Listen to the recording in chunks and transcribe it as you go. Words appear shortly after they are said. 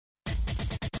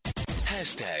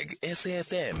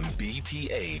#SAFMBTH.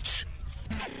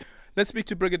 Let's speak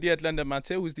to Brigadier Athlenda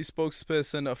Mathe, who is the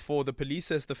spokesperson for the police.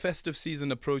 As the festive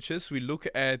season approaches, we look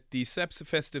at the SAPS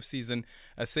festive season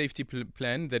safety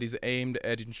plan that is aimed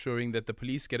at ensuring that the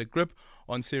police get a grip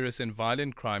on serious and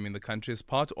violent crime in the country. As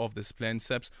part of this plan,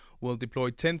 SAPS will deploy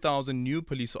 10,000 new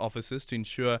police officers to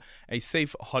ensure a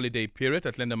safe holiday period.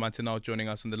 Athlenda Mathe now joining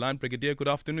us on the line. Brigadier, good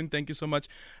afternoon. Thank you so much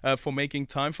for making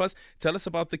time for us. Tell us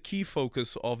about the key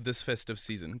focus of this festive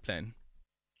season plan.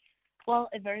 Well,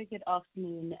 a very good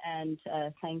afternoon, and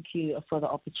thank you for the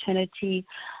opportunity.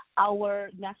 Our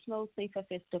national safer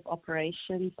festive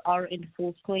operations are in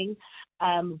full swing.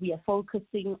 We are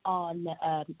focusing on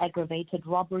aggravated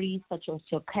robberies such as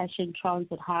your cash in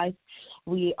transit heists.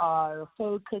 We are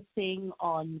focusing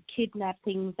on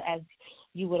kidnappings, as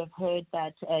you would have heard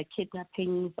that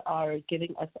kidnappings are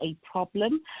giving us a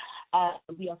problem.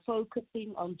 We are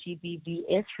focusing on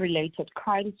GBVS-related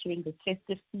crimes during the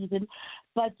festive season.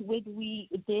 But when we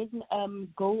then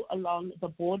go along the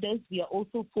borders, we are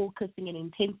also focusing and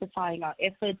intensifying our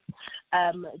efforts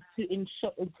to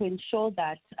ensure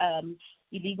that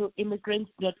illegal immigrants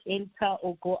do not enter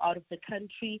or go out of the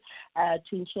country,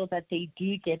 to ensure that they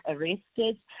do get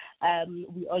arrested.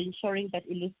 We are ensuring that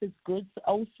illicit goods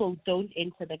also don't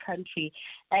enter the country.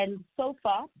 And so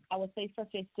far, our safer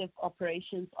festive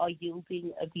operations are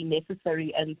yielding the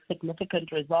necessary and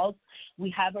significant results. We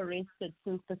have arrested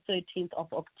since the 13th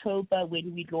of October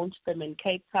when we launched them in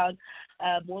Cape Town,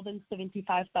 more than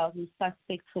 75,000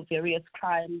 suspects for various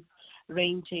crimes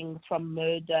ranging from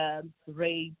murder,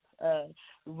 rape,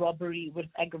 robbery with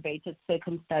aggravated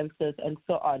circumstances, and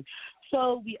so on.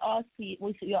 So we are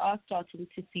starting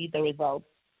to see the results.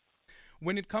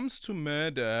 When it comes to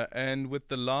murder, and with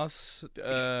the last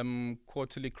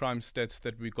quarterly crime stats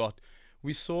that we got,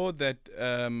 we saw that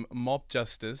mob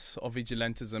justice or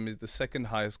vigilantism is the second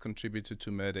highest contributor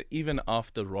to murder, even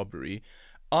after robbery.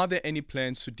 Are there any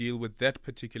plans to deal with that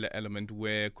particular element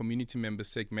where community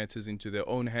members take matters into their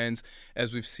own hands,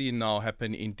 as we've seen now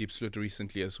happen in Diepsloot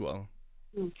recently as well?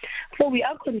 So we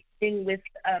are continuing with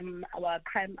our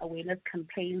crime awareness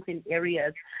campaigns in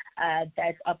areas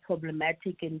that are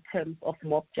problematic in terms of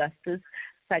mob justice,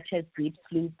 such as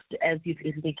Diepsloot, as you've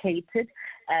indicated.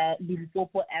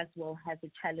 Limpopo as well has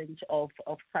a challenge of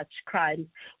such crimes.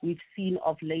 We've seen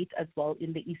of late as well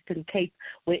in the Eastern Cape,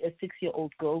 where a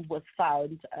 6-year-old girl was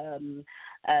found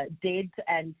dead,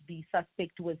 and the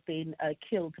suspect was then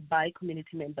killed by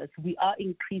community members. We are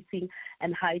increasing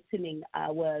and heightening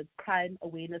our crime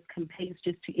awareness campaigns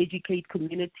just to educate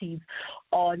communities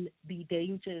on the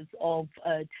dangers of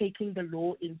taking the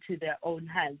law into their own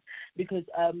hands. Because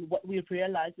what we've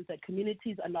realized is that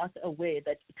communities are not aware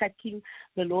that taking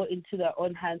the law into their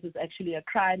own hands is actually a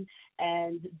crime,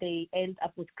 and they end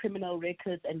up with criminal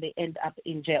records and they end up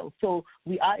in jail. So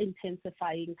we are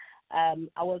intensifying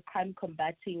our crime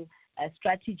combating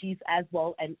strategies as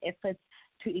well, and efforts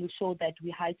to ensure that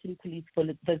we heighten police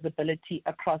visibility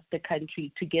across the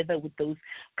country together with those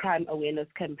crime awareness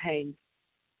campaigns.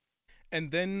 And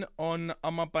then on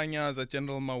Amapanyaza,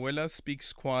 General Mawela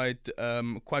speaks quite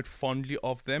fondly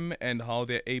of them and how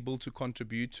they're able to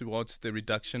contribute towards the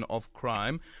reduction of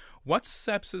crime. What's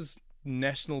SAPS's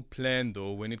national plan,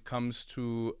 though, when it comes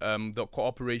to the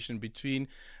cooperation between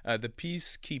the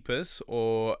peacekeepers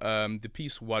or the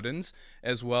peace wardens,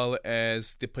 as well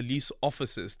as the police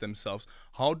officers themselves?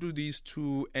 How do these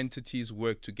two entities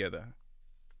work together?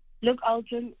 Look,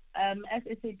 Aldrin, as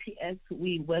SAPS,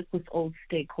 we work with all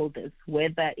stakeholders,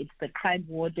 whether it's the crime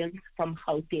wardens from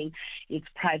Gauteng, it's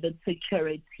private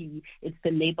security, it's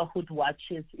the neighborhood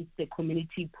watches, it's the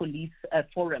community police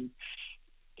forums.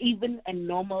 Even a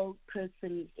normal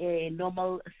person, a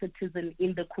normal citizen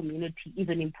in the community is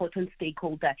an important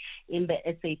stakeholder in the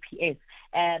SAPS.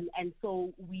 And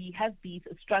so we have these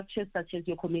structures such as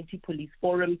your community police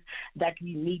forums that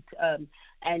we meet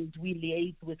and we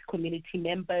liaise with community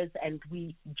members, and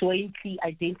we jointly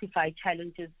identify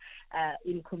challenges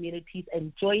in communities,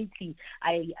 and jointly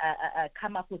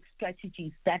come up with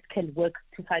strategies that can work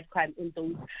to fight crime in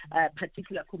those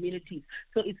particular communities.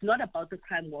 So it's not about the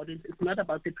crime wardens, it's not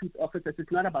about the police officers,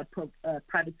 it's not about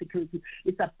private security,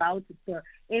 it's about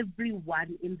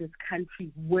everyone in this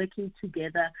country working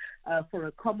together for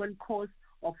a common cause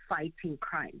of fighting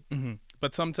crime. Mm-hmm.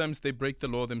 But sometimes they break the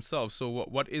law themselves. So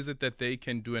what is it that they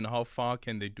can do, and how far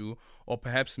can they do? Or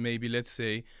perhaps maybe, let's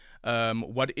say,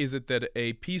 what is it that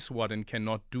a peace warden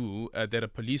cannot do that a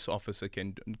police officer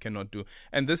cannot do?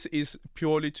 And this is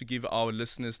purely to give our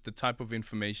listeners the type of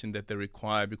information that they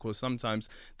require, because sometimes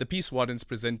the peace wardens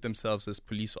present themselves as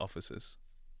police officers.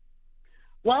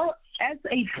 Well, as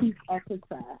a peace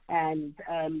officer, and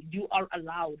you are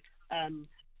allowed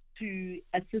to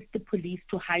assist the police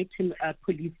to heighten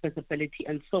police visibility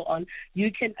and so on.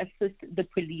 You can assist the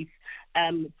police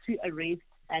to arrest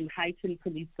and heighten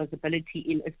police visibility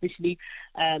in especially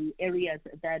areas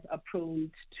that are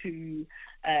prone to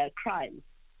crime.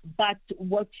 But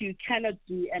what you cannot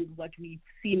do, and what we've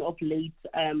seen of late,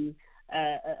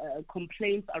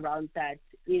 complaints around that,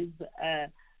 is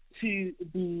to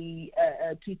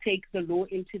take the law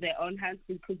into their own hands,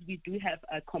 because we do have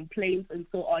complaints and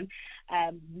so on.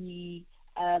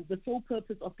 The sole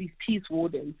purpose of these peace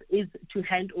wardens is to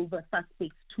hand over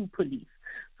suspects to police.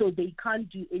 So they can't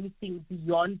do anything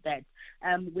beyond that.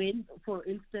 When, for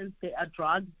instance, there are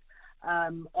drugs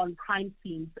on crime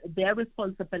scenes, their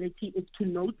responsibility is to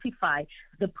notify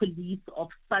the police of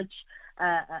such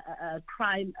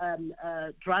crime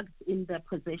drugs in their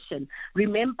possession.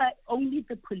 Remember, only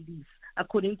the police,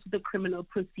 according to the Criminal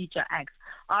Procedure Act,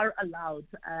 are allowed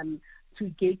to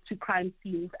get to crime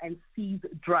scenes and seize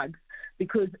drugs,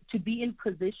 because to be in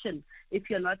possession, if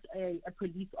you're not a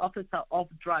police officer, of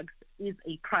drugs is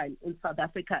a crime in South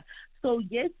Africa. So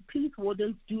yes, police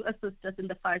wardens do assist us in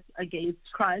the fight against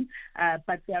crime,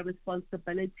 but their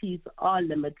responsibilities are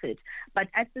limited. But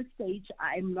at this stage,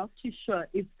 I'm not too sure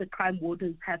if the crime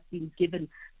wardens have been given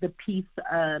the peace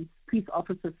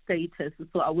officer status,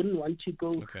 so I wouldn't want to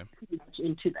go too much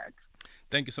into that.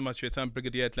 Thank you so much for your time,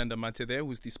 Brigadier Athlenda Mathe there,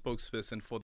 who's the spokesperson for